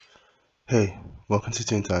Hey, welcome to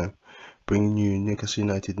Toontyme, bringing you Newcastle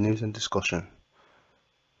United news and discussion.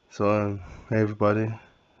 Hey everybody,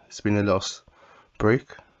 it's been a lost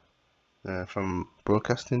break from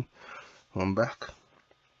broadcasting. I'm back.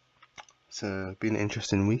 It's been an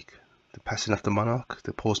interesting week. The passing of the monarch,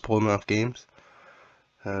 the postponement of games.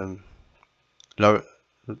 Um, Loris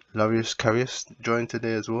Karius joined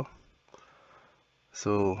today as well.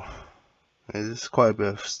 So there's quite a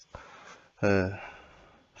bit of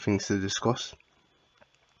things to discuss.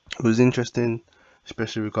 It was interesting,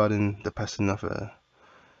 especially regarding the passing of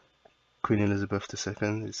Queen Elizabeth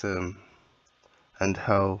II. And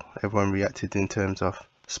how everyone reacted in terms of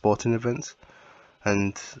sporting events.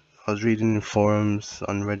 And I was reading in forums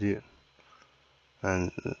on Reddit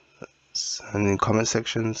and in comment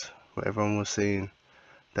sections where everyone was saying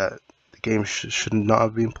that the game should not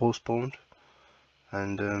have been postponed,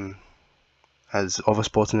 and as other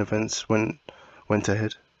sporting events went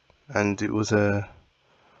ahead, and it was a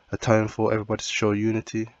time for everybody to show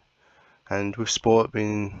unity. And with sport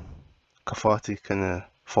being cathartic and a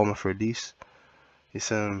form of release,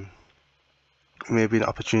 it's maybe an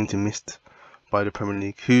opportunity missed by the Premier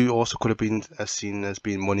League, who also could have been seen as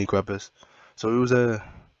being money grabbers. So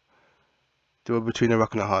they were between a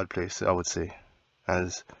rock and a hard place, I would say,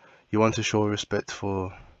 as you want to show respect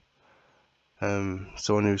for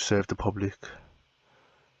someone who served the public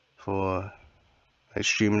for an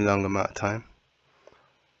extremely long amount of time,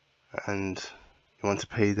 and you want to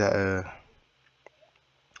pay that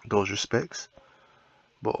those respects,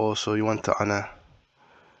 but also you want to honor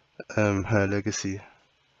her legacy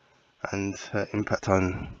and her impact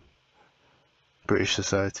on British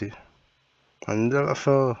society. And I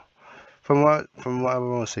felt from what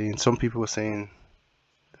everyone was saying, some people were saying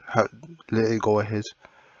let it go ahead.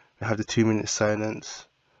 We have the 2 minute silence,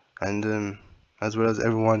 and as well as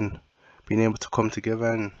everyone being able to come together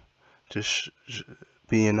and just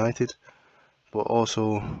be united. But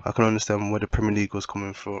also, I can understand where the Premier League was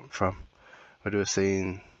coming from, where they were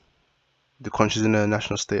saying the country's in a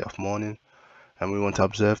national state of mourning, and we want to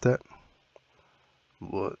observe that.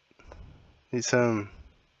 But it's I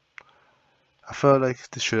felt like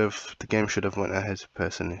the game should have went ahead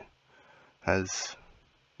personally, as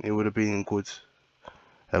it would have been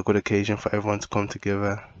a good occasion for everyone to come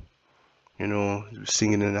together,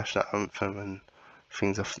 singing the national anthem and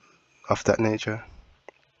things of that nature,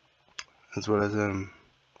 as well as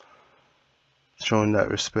showing that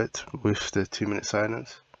respect with the 2 minute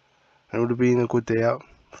silence. And it would have been a good day out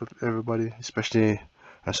for everybody, especially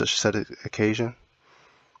on such a sad occasion.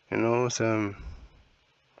 It's we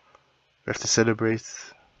have to celebrate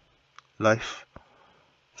life.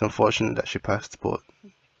 It's unfortunate that she passed, but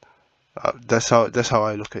that's how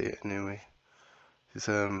I look at it anyway. It's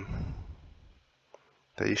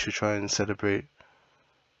that you should try and celebrate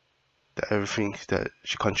that everything that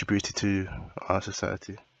she contributed to our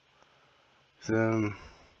society. It's,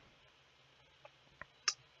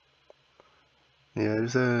 yeah, it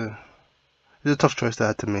was a tough choice they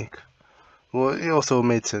had to make. Well, it also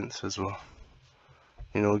made sense as well.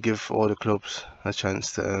 Give all the clubs a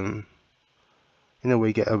chance to, in a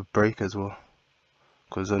way, get a break as well.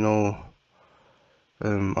 Because I know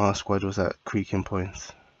our squad was at breaking point,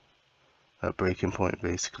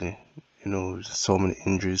 basically. So many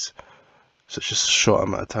injuries, such a short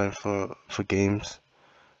amount of time for games.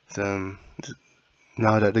 Um,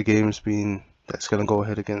 now that the game's that's gonna go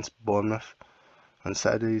ahead against Bournemouth on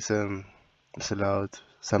Saturdays, it's allowed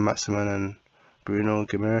Sam Maximan and Bruno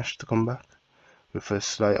Guimaraes to come back with a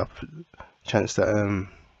slight chance that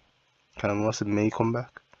Callum Wilson may come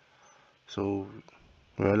back. So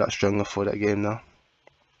we're a lot stronger for that game now.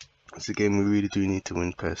 It's a game we really do need to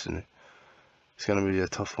win personally. It's gonna be a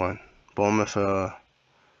tough one. Bournemouth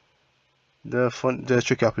they're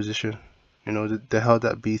tricky opposition. They held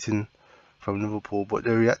that beating from Liverpool, but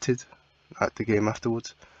they reacted at the game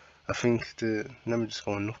afterwards. I think let me just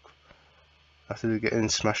go and look. After they getting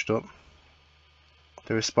smashed up,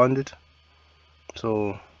 they responded.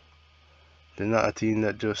 So they're not a team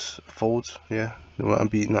that just folds. Yeah, they want to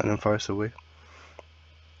beat Nottingham Forest away.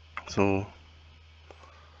 So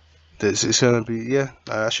it's gonna be, yeah.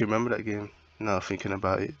 I actually remember that game now thinking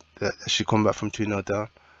about it. That she come back from 2-0 down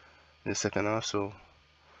in the second half. So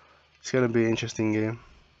it's gonna be an interesting game.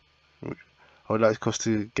 I would like us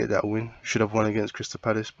to get that win. Should have won against Crystal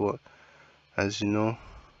Palace, but as you know,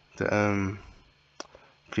 the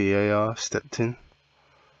VAR stepped in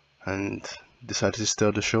and decided to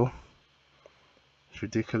steal the show. It's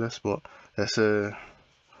ridiculous, but that's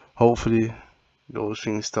hopefully those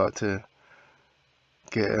things start to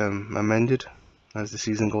get amended as the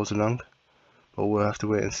season goes along. But we'll have to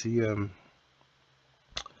wait and see.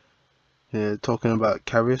 Yeah, talking about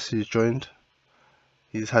Karius, he's joined.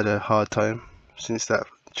 He's had a hard time since that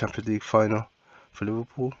Champions League final for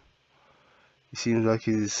Liverpool. He seems like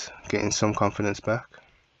he's getting some confidence back.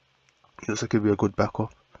 He looks like he'll be a good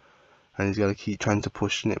backup, and he's got to keep trying to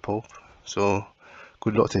push Nick Pope. So,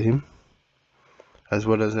 good luck to him. As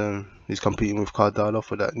well as he's competing with Cardano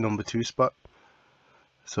for that number 2 spot.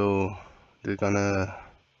 So they're gonna.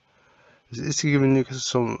 It's giving Newcastle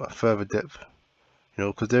some further depth,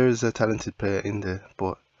 because there is a talented player in there,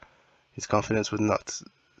 but his confidence was knocked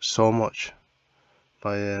so much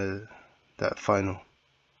by that final.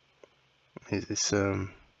 It's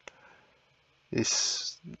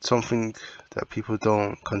something that people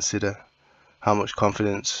don't consider, how much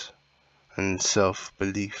confidence and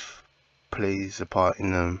self-belief plays a part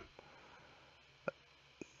in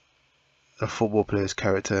a football player's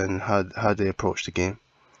character and how they approach the game.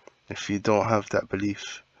 If you don't have that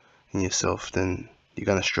belief in yourself, then you're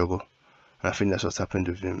gonna struggle. And I think that's what's happened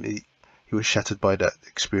with him. He was shattered by that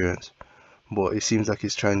experience, but it seems like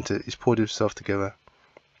he's pulled himself together,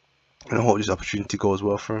 and I hope this opportunity goes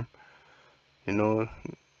well for him.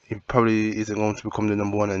 He probably isn't going to become the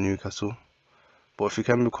number 1 at Newcastle, but if he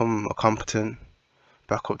can become a competent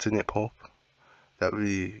backup to Nick Pope, that'd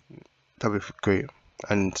be great.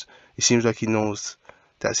 And it seems like he knows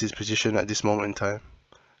that's his position at this moment in time,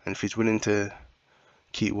 and if he's willing to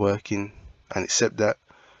keep working and accept that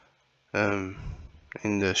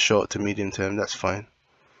in the short to medium term, that's fine.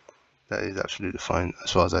 That is absolutely fine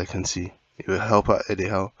as far as I can see. It will help out Eddie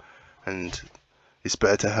Howe, and it's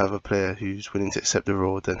better to have a player who's willing to accept the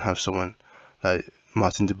role than have someone like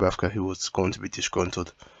Martin Dubravka who was going to be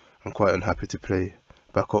disgruntled and quite unhappy to play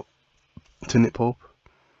back up to Nick Pope,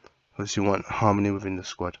 because you want harmony within the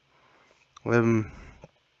squad.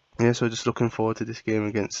 Yeah, so just looking forward to this game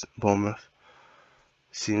against Bournemouth.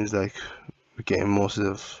 Seems like we're getting most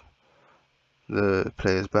of the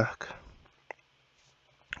players back,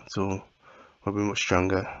 so we'll be much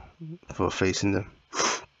stronger for facing them.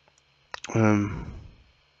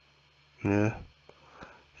 Yeah,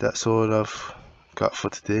 that's all I've got for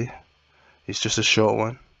today. It's just a short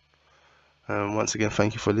one. Once again,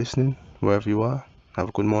 thank you for listening, wherever you are. Have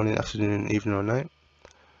a good morning, afternoon, evening, or night.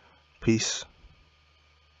 Peace.